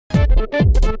Hey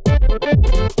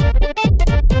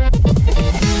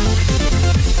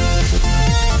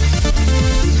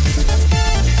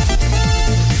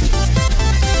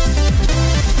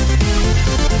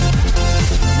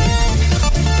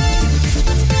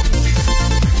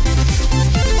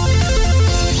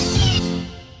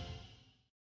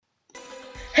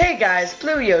guys,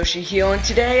 Blue Yoshi here, and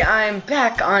today I'm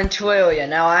back on Terraria.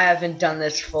 Now I haven't done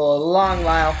this for a long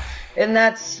while, and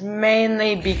that's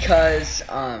mainly because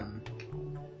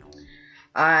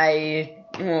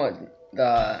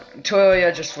the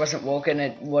Terraria just wasn't working.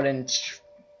 It wouldn't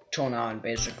turn on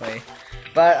basically,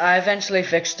 but I eventually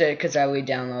fixed it because I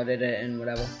re-downloaded it and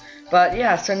whatever. But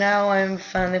yeah, so now I'm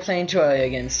finally playing Terraria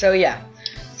again. So yeah,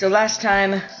 so last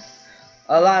time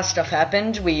a lot of stuff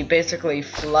happened. We basically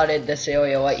flooded this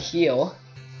area right here,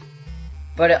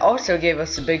 but it also gave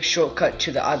us a big shortcut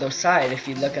to the other side if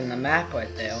you look on the map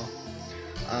right there.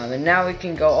 And now we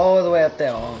can go all the way up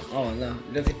there. Oh no,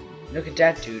 look at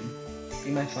that dude. Be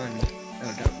my friend.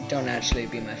 No, don't actually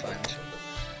be my friend.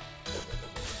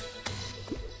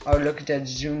 Oh, look at that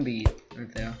zombie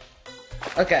right there.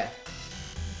 Okay.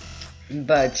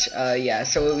 But yeah,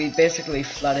 so we basically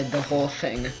flooded the whole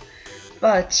thing,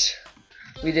 but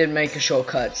we did make a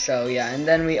shortcut, so yeah. And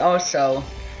then we also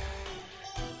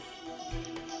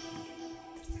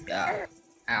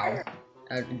ow,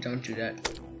 don't do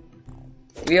that.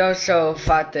 We also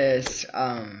fought this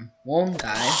worm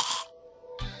guy,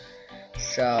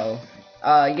 so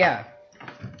yeah.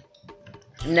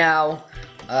 Now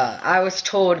I was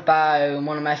told by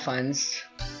one of my friends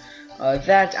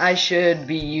that I should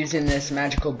be using this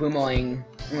magical boomerang,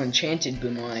 enchanted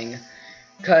boomerang,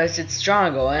 because it's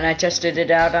stronger, and I tested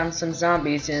it out on some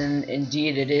zombies, and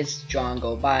indeed it is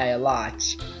stronger by a lot.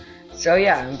 So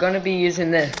yeah, I'm gonna be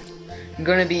using this. I'm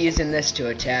gonna be using this to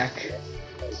attack.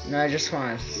 And I just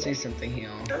want to see something here.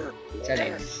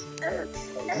 Settings.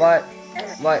 What?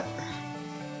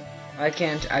 Why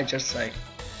can't I just like?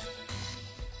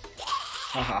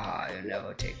 Hahaha! You'll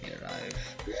never take me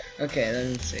alive. Okay,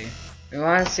 let's see. I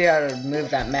want to see how to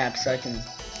move that map so I can.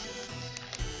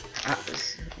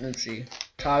 Let's see.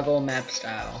 Toggle map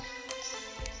style.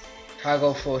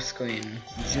 Toggle full screen.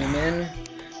 Zoom in,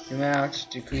 zoom out,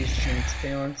 decrease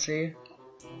transparency.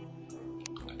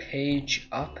 Page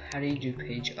up. How do you do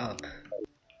page up?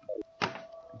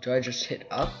 Do I just hit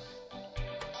up?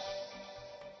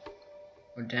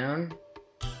 Or down?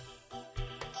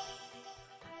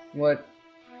 What?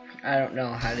 I don't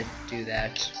know how to do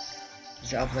that.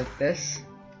 Is it up like this?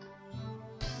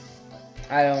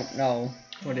 I don't know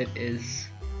what it is.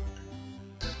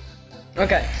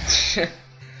 Okay.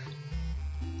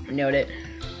 Note it.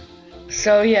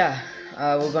 So yeah,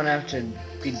 we're gonna have to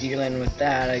be dealing with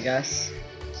that, I guess.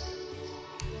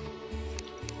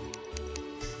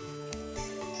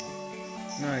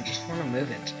 No, I just want to move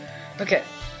it. Okay.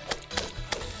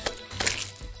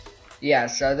 Yeah,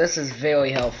 so this is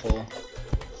very helpful.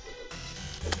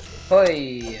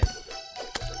 Hoi!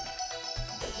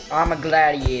 I'm a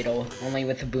gladiator, only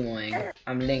with a boomerang.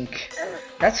 I'm Link.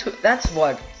 That's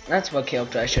what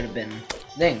character I should have been.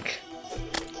 Link.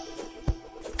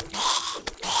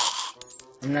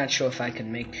 I'm not sure if I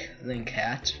can make Link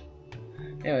hat.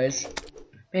 Anyways,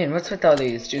 man, what's with all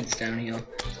these dudes down here?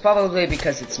 It's probably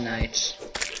because it's night.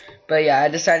 But yeah, I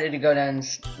decided to go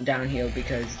down here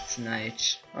because it's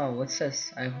night. Oh, what's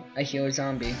this? I hear a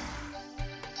zombie.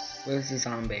 Where's the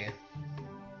zombie?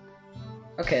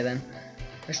 Okay then.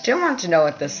 I still want to know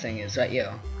what this thing is right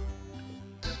here.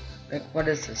 Like, what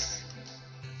is this?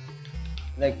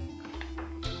 Like,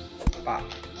 pop.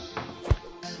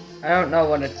 I don't know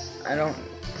what it. I don't.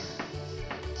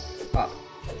 Pop.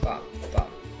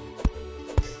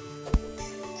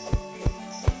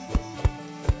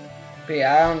 But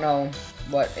yeah, I don't know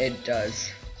what it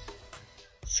does.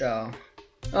 So,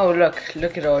 oh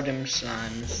look at all them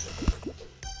slimes.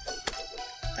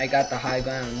 I got the high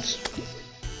ground.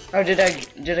 Oh, did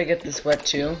I get this wet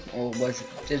too, or was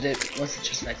it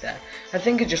just like that? I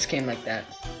think it just came like that.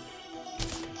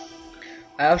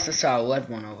 I also saw a red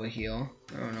one over here.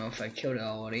 I don't know if I killed it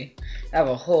already. I have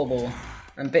a horrible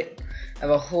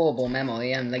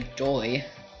memory. I'm like Dory.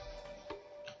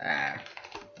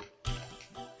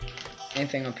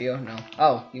 Anything up here? No.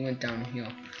 Oh, you went down here.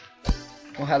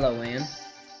 Well, hello, man.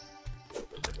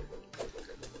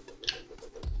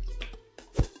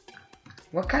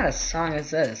 What kind of song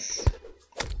is this?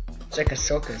 It's like a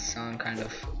circus song, kind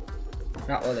of.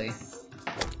 Not really.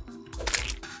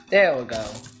 There we go.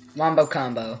 Wombo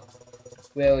combo.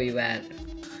 Where are you at?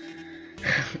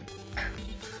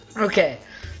 Okay,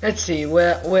 let's see.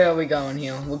 Where are we going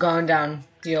here? We're going down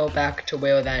here back to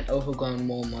where that overgrown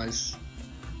worm was.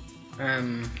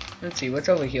 Let's see, what's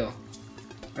over here?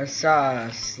 I saw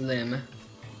a Slim.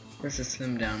 There's a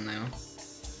Slim down there.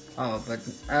 Oh, but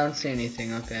I don't see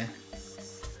anything, okay.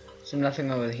 So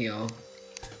nothing over here.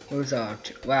 Who's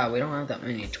out? Wow, we don't have that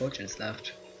many torches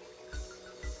left.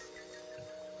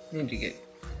 Need to get...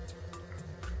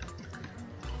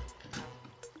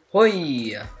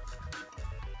 Hoi!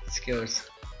 Skills.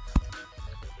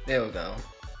 There we go.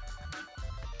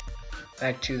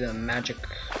 Back to the magic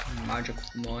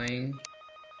mowing.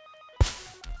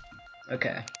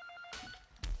 Okay.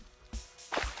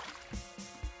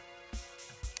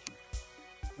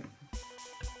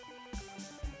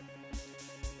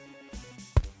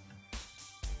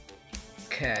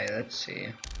 Okay, let's see.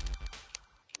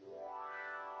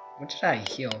 What did I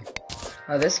hear?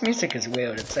 Oh, this music is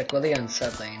weird. It's like really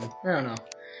unsettling. I don't know.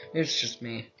 Maybe it's just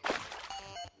me.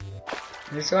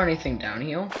 Is there anything down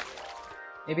here?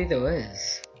 Maybe there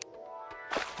is.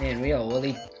 Man, we are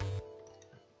really...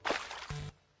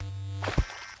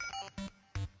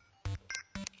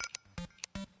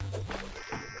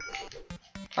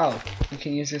 Oh, we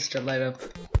can use this to light up.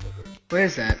 Where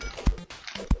is that?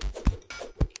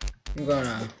 I'm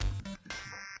gonna...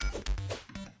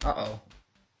 Uh-oh.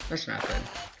 That's not good.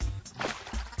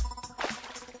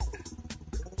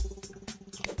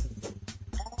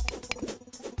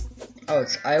 Oh,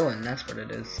 it's island, that's what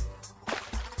it is.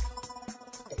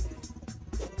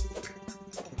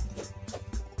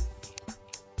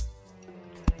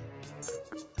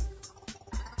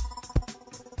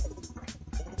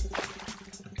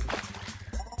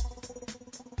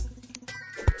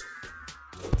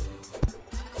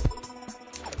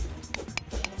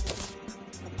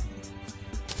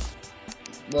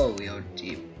 Whoa, we are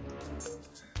deep.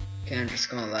 Okay, I'm just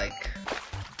gonna like...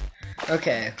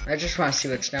 Okay, I just want to see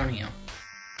what's down here.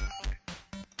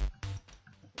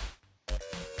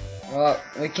 Well,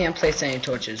 we can't place any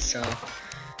torches, so...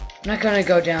 I'm not gonna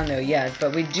go down there yet,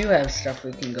 but we do have stuff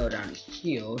we can go down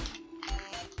here.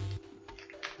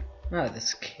 Oh,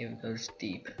 this cave goes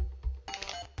deep.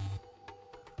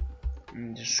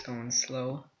 I'm just going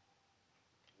slow.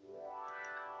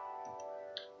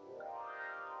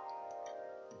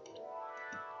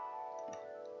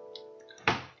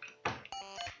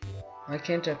 Why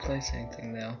can't I place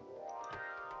anything though?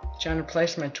 Trying to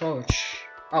place my torch.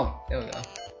 Oh, there we go.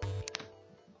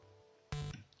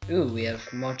 Ooh, we have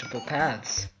multiple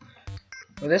paths.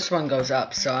 Well, this one goes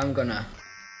up, so I'm gonna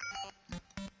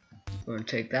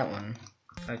take that one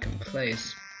if I can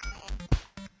place.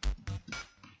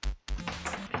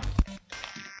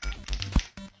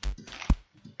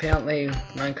 Apparently,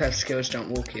 Minecraft skills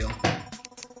don't work here.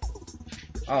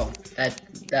 Oh,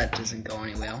 that doesn't go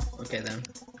anywhere. Okay then.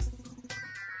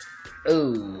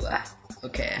 Ooh,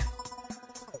 okay.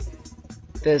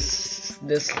 This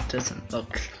doesn't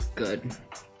look good.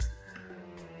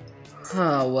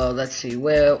 Oh well, let's see.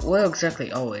 Where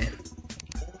exactly are we?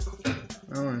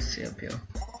 I want to see up here.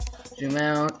 Zoom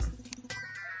out.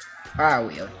 Ah,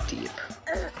 we are deep.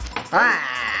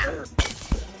 Ah!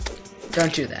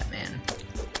 Don't do that, man.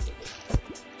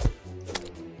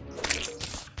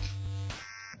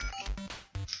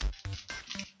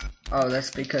 Oh,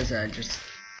 that's because I just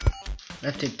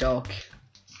left it dark.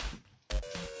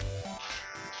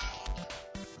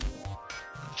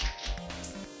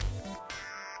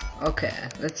 Okay,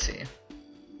 let's see.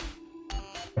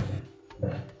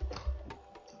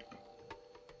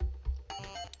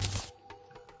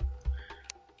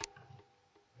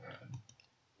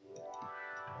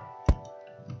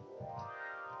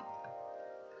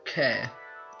 Okay,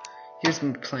 here's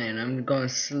my plan. I'm going to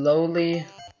slowly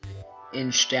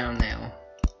inch down now.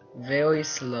 Very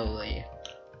slowly.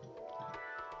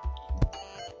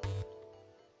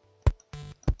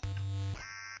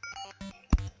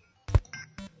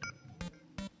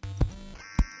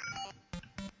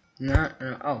 No,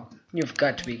 oh, you've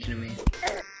got to be kidding me.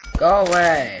 Go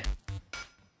away!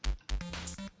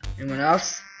 Anyone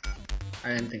else? I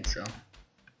didn't think so.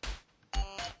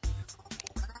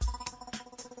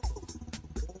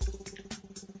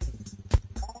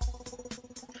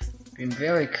 Being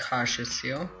very cautious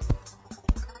here.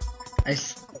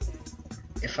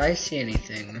 If I see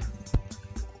anything,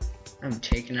 I'm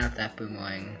taking out that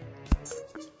boomerang.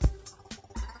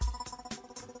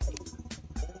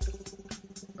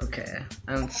 Okay,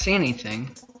 I don't see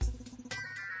anything.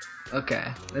 Okay,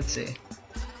 let's see.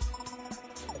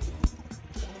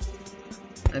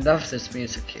 I love this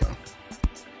music here.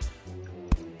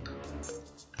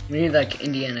 We need like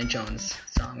Indiana Jones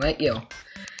song, right? Yo.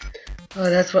 Oh,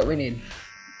 that's what we need.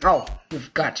 Oh,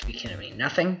 you've got to be kidding me.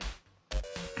 Nothing?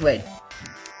 Wait.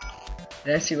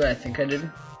 Did I see what I think I did?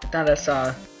 I thought I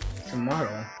saw some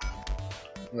model.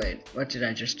 Wait, what did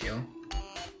I just do?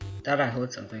 Thought I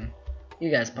heard something. You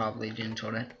guys probably didn't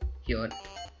hear it.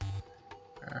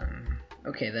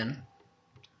 Okay then.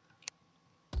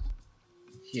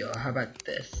 Here, how about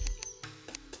this?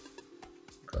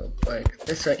 Go like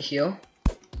this right here.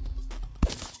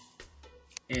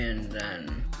 And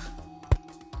then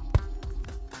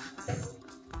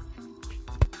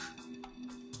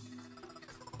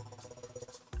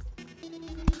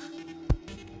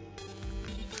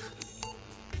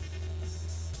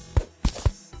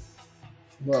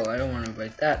whoa, I don't want to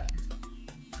break that.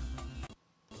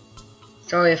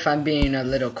 Sorry if I'm being a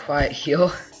little quiet here.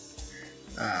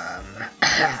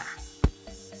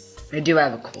 I do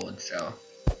have a cold, so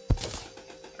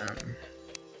a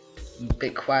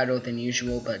bit quieter than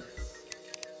usual, but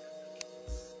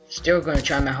still gonna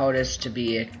try my hardest to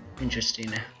be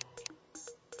interesting,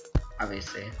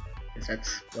 obviously, because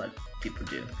that's what people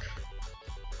do.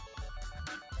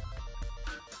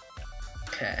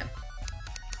 Okay,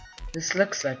 this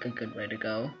looks like a good way to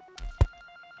go,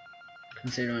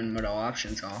 considering what our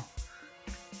options are.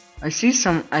 I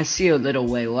see a little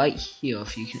way right here,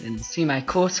 if you can see my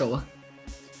cursor.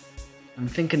 I'm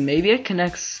thinking maybe it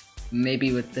connects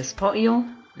maybe with this part here,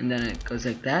 and then it goes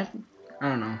like that. I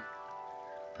don't know.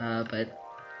 But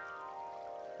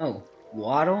oh,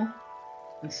 water?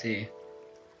 Let's see.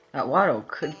 That water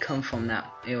could come from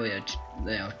that area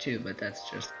there too, but that's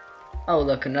just, oh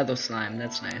look, another slime,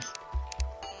 that's nice.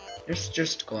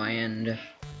 Just grind.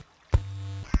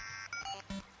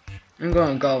 I'm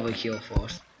gonna go over here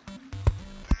first.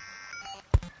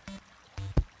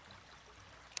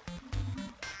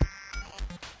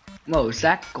 Whoa, is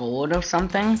that gold or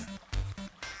something?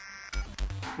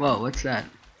 Whoa, what's that?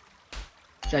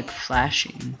 It's like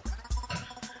flashing.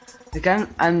 Like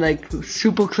I'm like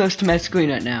super close to my screen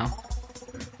right now.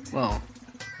 Whoa,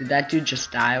 did that dude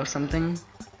just die or something?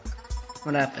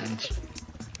 What happened?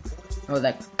 Oh,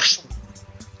 that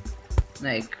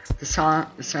like the sound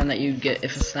that you get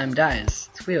if a slime dies.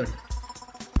 It's weird.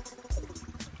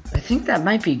 I think that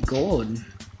might be gold.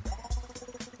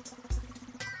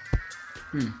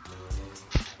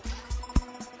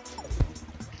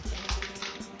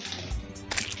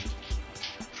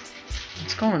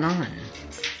 What's going on?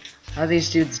 How are these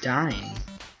dudes dying?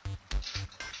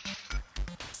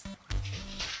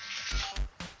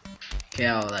 Okay,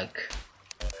 I'll like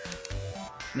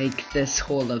make this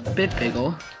hole a bit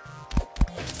bigger.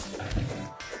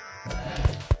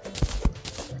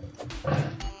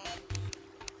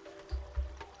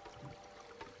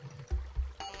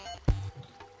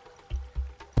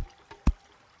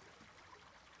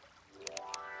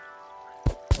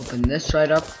 Open this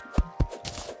right up.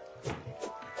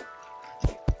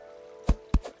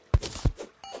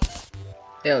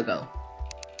 There we go.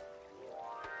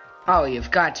 Oh, you've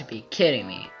got to be kidding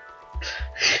me.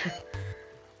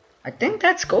 I think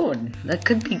that's gold. That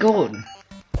could be gold.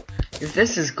 If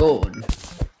this is gold,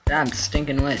 then I'm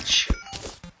stinking rich.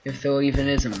 If there even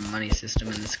is a money system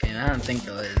in this game. I don't think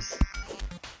there is.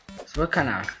 So what kind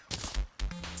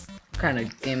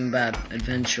of game about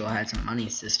adventure has a money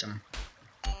system?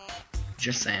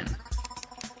 Just saying.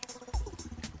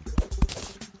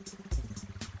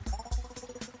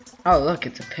 Oh look,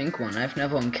 it's a pink one. I've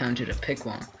never encountered a pink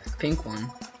one.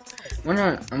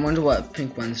 I wonder what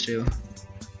pink ones do.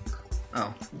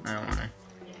 Oh, I don't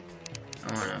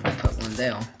wanna put one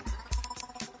there.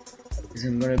 Because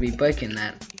I'm gonna be breaking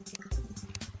that.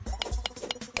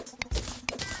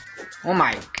 Oh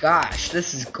my gosh,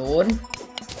 this is gold?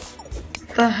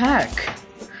 What the heck?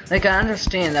 Like, I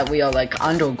understand that we are like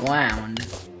underground,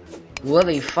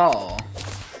 really far.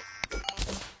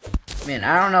 Man,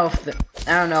 I don't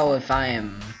know if I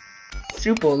am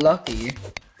super lucky,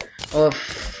 or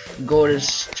if gold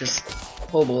is just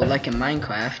horrible like in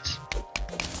Minecraft.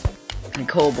 And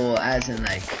horrible as in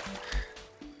like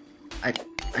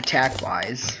attack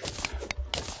wise.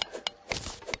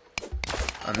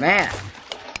 But man,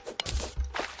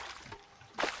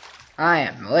 I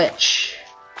am rich.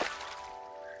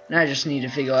 Now I just need to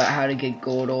figure out how to get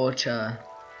gold ore to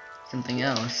something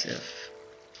else.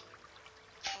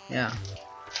 Yeah.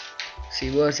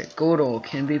 See, where is it? Gold ore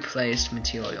can be placed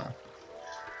material.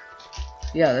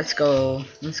 Yeah, let's go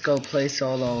place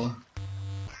all our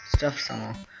stuff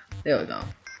somewhere. There we go.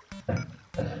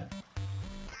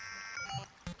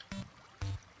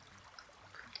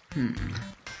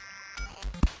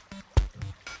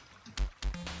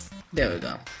 There we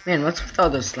go. Man, what's with all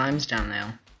those slimes down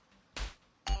there?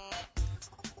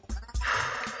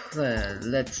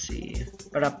 Let's see.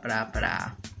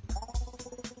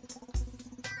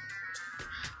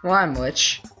 Well, I'm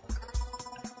rich.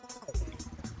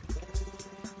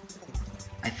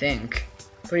 I think.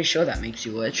 Pretty sure that makes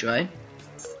you rich, right?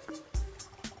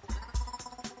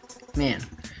 Man,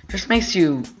 just makes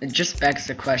you, it just begs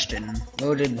the question,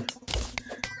 loaded,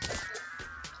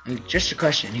 like, just a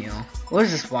question here, where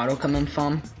is this water coming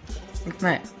from?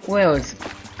 Like where is,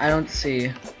 I don't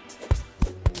see.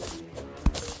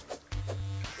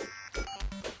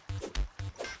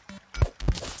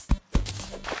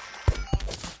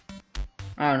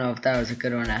 I don't know if that was a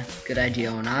good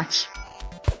idea or not.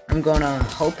 I'm gonna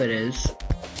hope it is.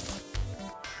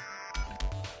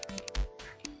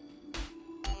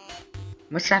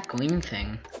 What's that green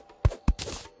thing?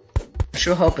 I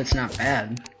sure hope it's not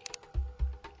bad.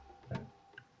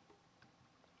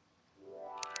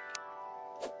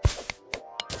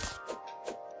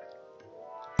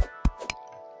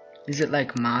 Is it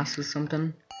like moss or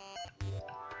something?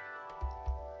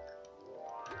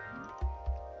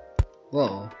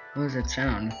 Whoa, what does that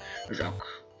sound? It's like,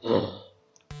 ugh.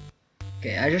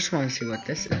 Okay, I just want to see what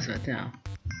this is right now.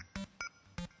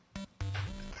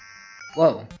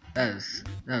 Whoa, that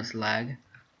was lag.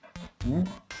 Ooh.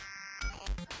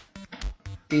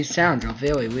 These sounds are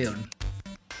very weird.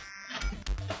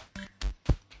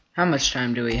 How much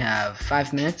time do we have?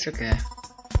 5 minutes? Okay.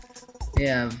 We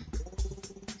have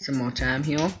some more time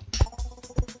here.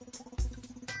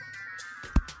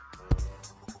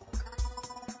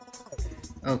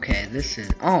 Okay, this is,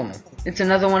 oh, it's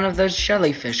another one of those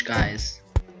jellyfish guys.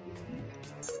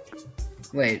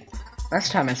 Wait,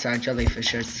 last time I saw a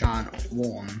jellyfish I saw a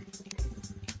worm.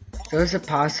 So is it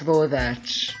possible that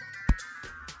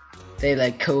they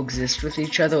like coexist with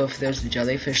each other? If there's a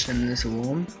jellyfish then there's a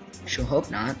worm? Sure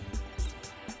hope not.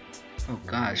 Oh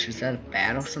gosh, is that a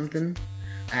bat or something?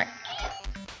 Like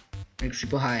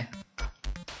super high.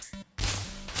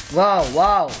 Whoa,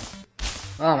 whoa!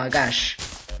 Oh my gosh.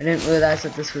 I didn't realize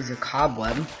that this was a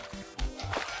cobweb.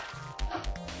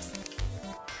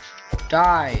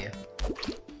 Die!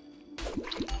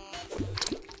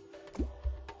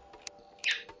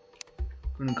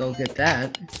 Gonna go get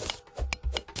that.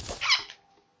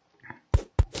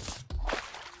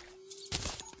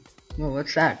 Whoa,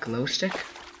 what's that? Glow stick?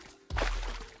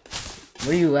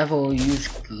 What do you ever use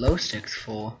glow sticks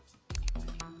for?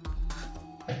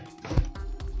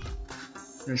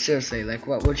 No, seriously, like,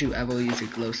 what would you ever use a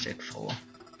glow stick for?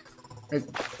 Like,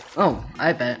 oh,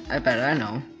 I bet I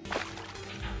know.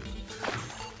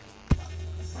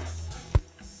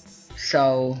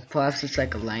 So, perhaps it's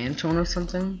like a lantern or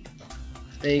something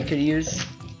that you could use.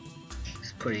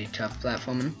 It's pretty tough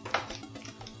platforming.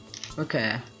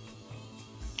 Okay.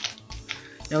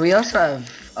 Now we also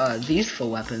have these for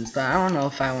weapons, but I don't know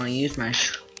if I want to use my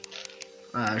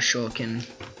shuriken.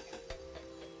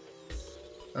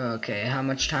 Okay, how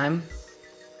much time?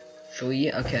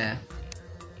 3? Okay.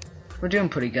 We're doing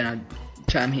pretty good on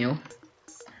time here.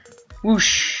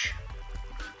 Whoosh!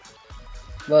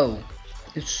 Whoa.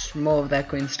 It's more of that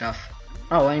green stuff.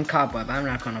 Oh, and cobweb. I'm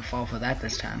not gonna fall for that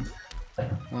this time.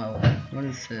 Whoa. What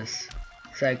is this?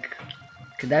 It's like...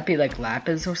 Could that be like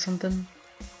lapis or something?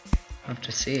 I'll have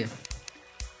to see.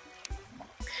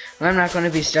 Well, I'm not gonna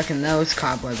be stuck in those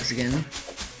cobwebs again.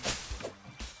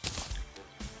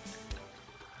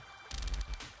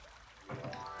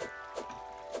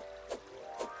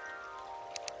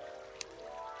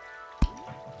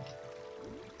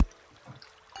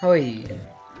 Hoi.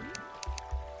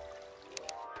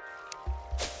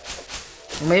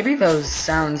 Well, maybe those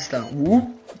sounds, the whoop,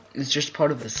 is just part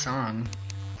of the song.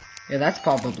 Yeah, that's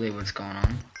probably what's going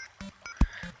on.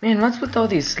 Man, what's with all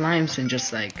these slimes and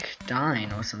just like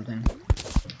dying or something?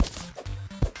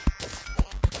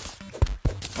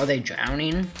 Are they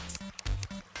drowning?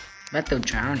 I bet they're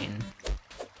drowning.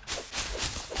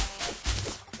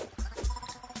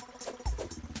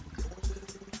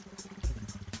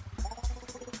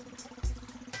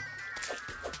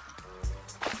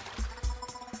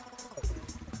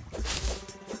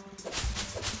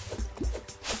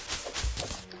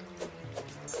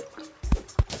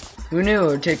 Who knew it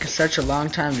would take such a long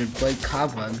time to break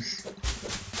cobwebs?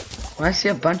 Well, I see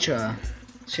a bunch of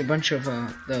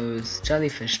those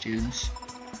jellyfish dudes.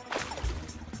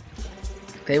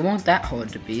 They weren't that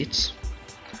hard to beat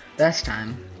last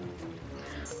time.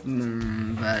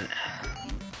 But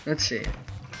let's see.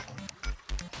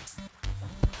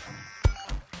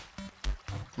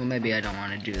 Well, maybe I don't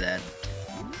want to do that.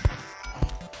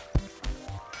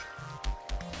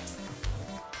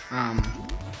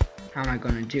 How am I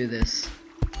gonna do this?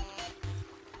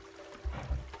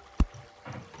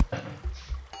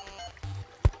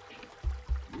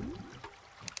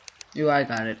 I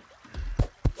got it.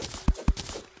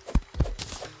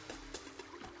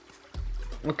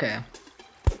 Okay.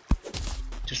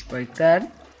 Just like that.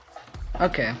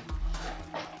 Okay.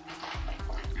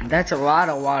 That's a lot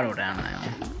of water down there.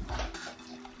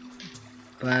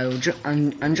 But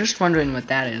I'm just wondering what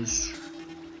that is.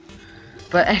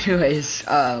 But anyways,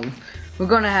 we're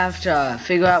gonna have to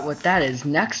figure out what that is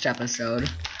next episode.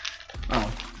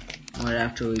 Oh, right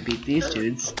after we beat these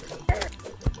dudes.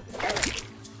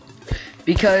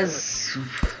 Because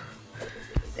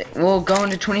we'll go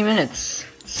into 20 minutes.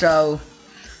 So,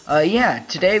 yeah,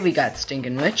 today we got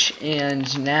Stinkin' Rich,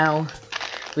 and now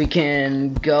we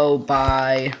can go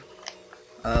by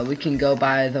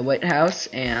the White House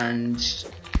and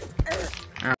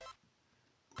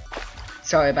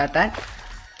sorry about that.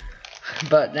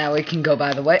 But now we can go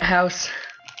by the White House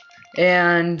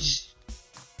and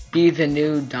be the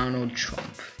new Donald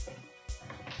Trump.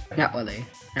 Not really.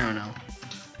 I don't know.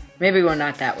 Maybe we're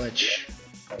not that rich.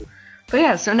 But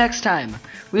yeah, so next time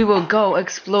we will go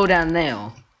explore down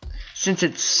there. Since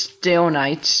it's still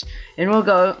night, and we'll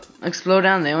go explore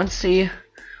down there and see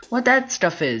what that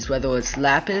stuff is, whether it's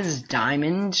lapis,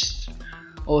 diamond,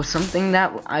 or something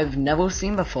that I've never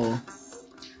seen before.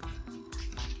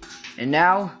 And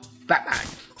now, Batman.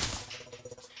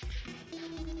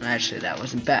 Actually, that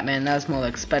wasn't Batman, that was more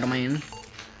like Spider-Man.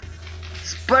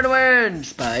 Spider-Man!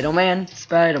 Spider-Man!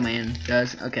 Spider-Man.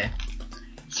 Guys, okay.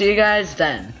 See you guys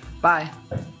then. Bye.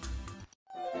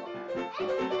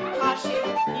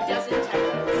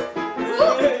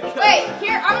 Wait,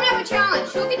 here, I'm gonna have a challenge.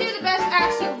 Who can do the best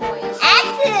Axel voice?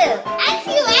 Axel!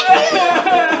 Axel!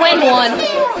 Axel! Win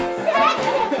one.